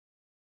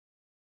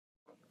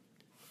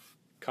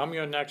Come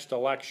your next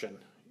election,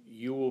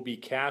 you will be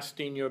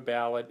casting your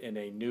ballot in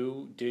a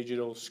new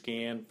digital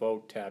scan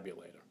vote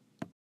tabulator.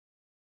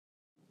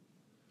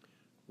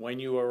 When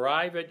you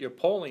arrive at your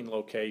polling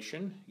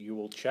location, you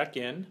will check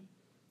in,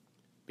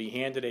 be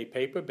handed a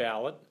paper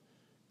ballot,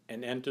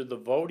 and enter the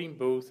voting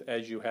booth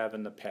as you have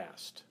in the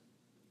past.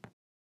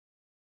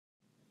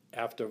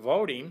 After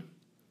voting,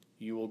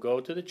 you will go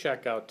to the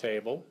checkout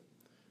table,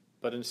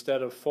 but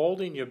instead of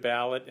folding your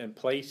ballot and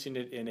placing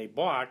it in a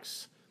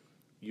box,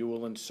 you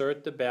will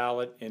insert the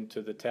ballot into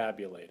the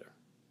tabulator.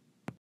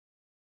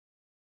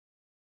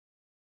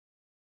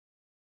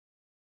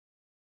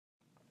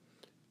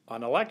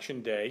 On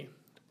election day,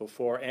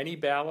 before any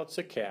ballots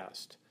are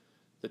cast,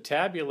 the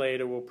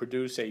tabulator will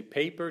produce a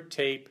paper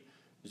tape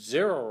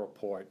zero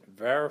report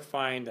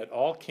verifying that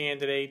all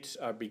candidates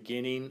are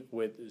beginning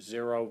with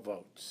 0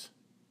 votes.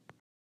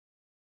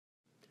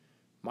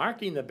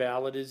 Marking the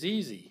ballot is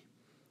easy.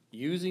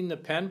 Using the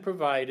pen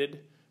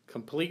provided,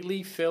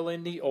 completely fill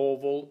in the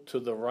oval to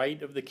the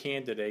right of the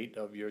candidate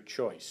of your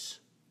choice.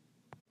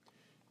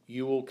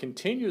 You will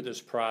continue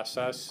this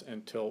process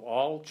until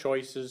all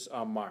choices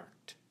are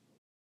marked.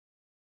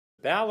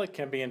 The ballot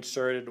can be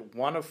inserted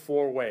one of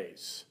 4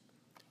 ways: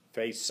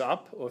 face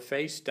up or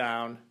face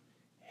down,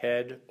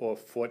 head or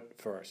foot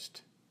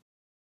first.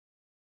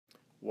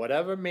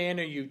 Whatever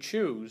manner you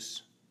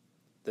choose,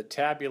 the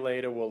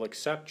tabulator will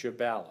accept your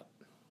ballot.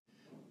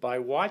 By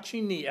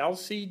watching the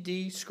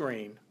LCD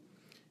screen,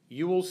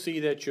 you will see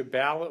that your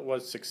ballot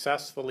was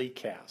successfully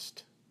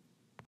cast.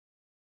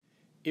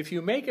 If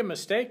you make a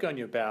mistake on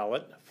your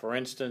ballot, for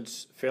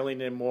instance, filling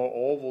in more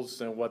ovals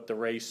than what the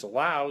race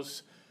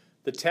allows,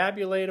 the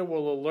tabulator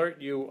will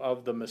alert you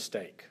of the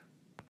mistake.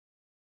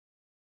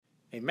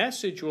 A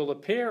message will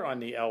appear on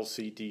the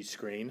LCD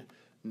screen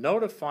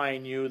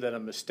notifying you that a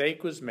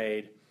mistake was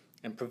made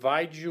and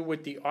provides you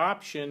with the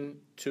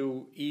option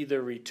to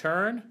either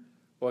return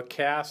or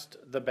cast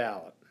the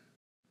ballot.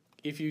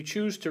 If you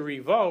choose to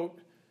revote,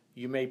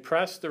 you may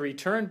press the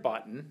return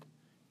button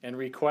and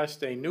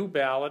request a new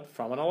ballot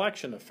from an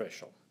election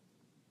official.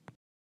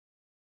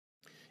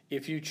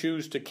 If you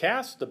choose to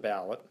cast the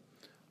ballot,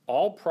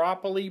 all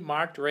properly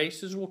marked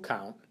races will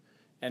count,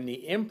 and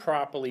the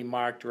improperly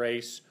marked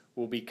race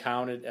will be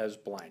counted as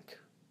blank.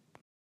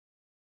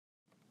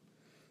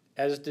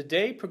 As the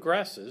day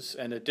progresses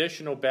and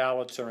additional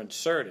ballots are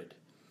inserted,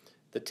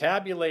 the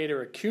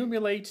tabulator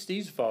accumulates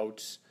these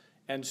votes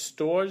and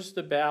stores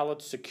the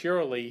ballot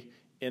securely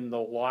in the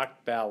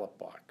locked ballot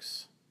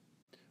box.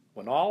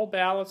 When all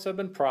ballots have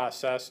been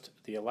processed,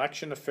 the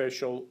election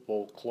official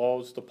will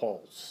close the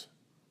polls.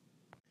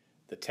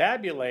 The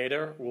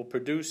tabulator will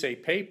produce a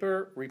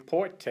paper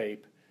report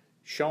tape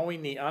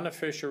showing the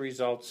unofficial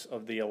results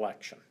of the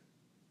election.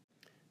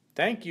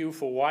 Thank you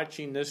for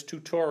watching this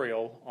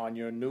tutorial on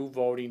your new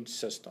voting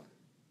system.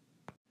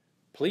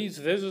 Please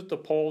visit the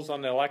polls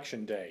on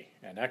election day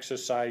and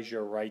exercise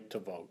your right to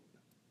vote.